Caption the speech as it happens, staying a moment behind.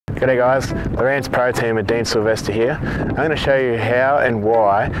G'day guys, Lowrance Pro Team at Dean Silvester here. I'm going to show you how and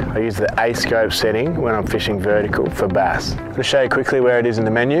why I use the A-Scope setting when I'm fishing vertical for bass. I'm going to show you quickly where it is in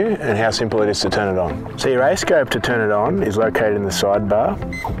the menu and how simple it is to turn it on. So your A-Scope to turn it on is located in the sidebar.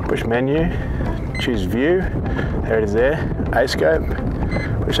 Push menu, choose view, there it is there, A-Scope,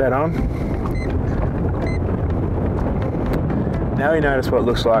 push that on. Now you notice what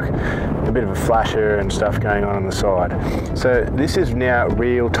looks like a bit of a flasher and stuff going on the side. So this is now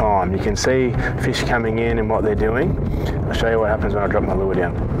real time. You can see fish coming in and what they're doing. I'll show you what happens when I drop my lure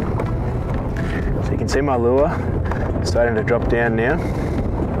down. So you can see my lure starting to drop down now.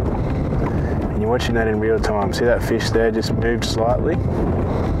 And you're watching that in real time. See that fish there just moved slightly?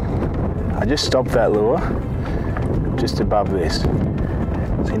 I just stopped that lure just above this.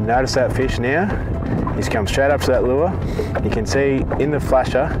 So you notice that fish now. He's come straight up to that lure. You can see in the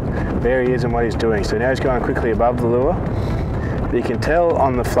flasher where he is and what he's doing. So now he's going quickly above the lure. But you can tell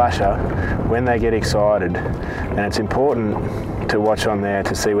on the flasher when they get excited. And it's important to watch on there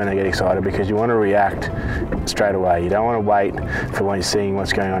to see when they get excited because you want to react straight away. You don't want to wait for when you're seeing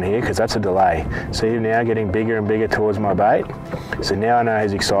what's going on here because that's a delay. So you're now getting bigger and bigger towards my bait. So now I know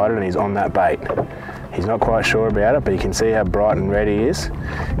he's excited and he's on that bait. He's not quite sure about it, but you can see how bright and red he is.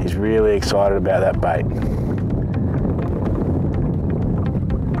 He's really excited about that bait.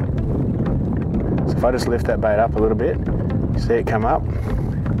 So if I just lift that bait up a little bit, you see it come up.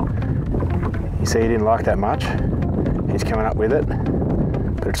 You see he didn't like that much. He's coming up with it,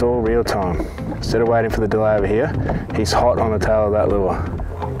 but it's all real time. Instead of waiting for the delay over here, he's hot on the tail of that lure.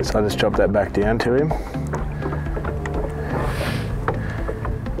 So I just drop that back down to him.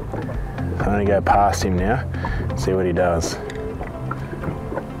 I'm going to go past him now, see what he does.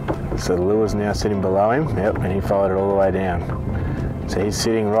 So the lure's now sitting below him, yep, and he followed it all the way down. So he's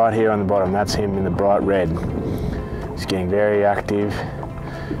sitting right here on the bottom, that's him in the bright red. He's getting very active,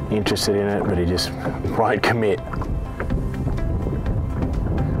 interested in it, but he just won't commit.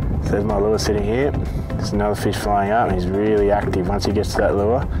 So there's my lure sitting here, there's another fish flying up, and he's really active once he gets to that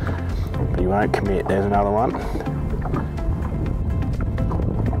lure, but he won't commit. There's another one.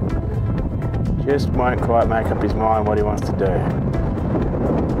 Just won't quite make up his mind what he wants to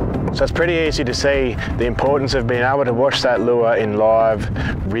do. So it's pretty easy to see the importance of being able to watch that lure in live,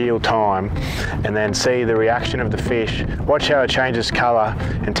 real time, and then see the reaction of the fish, watch how it changes colour,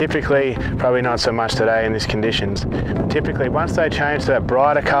 and typically, probably not so much today in these conditions, but typically once they change to that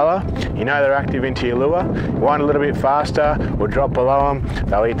brighter colour, you know they're active into your lure, you wind a little bit faster, or drop below them,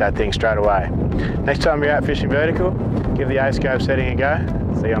 they'll eat that thing straight away. Next time you're out fishing vertical, give the A-Scope setting a go,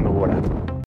 see you on the water.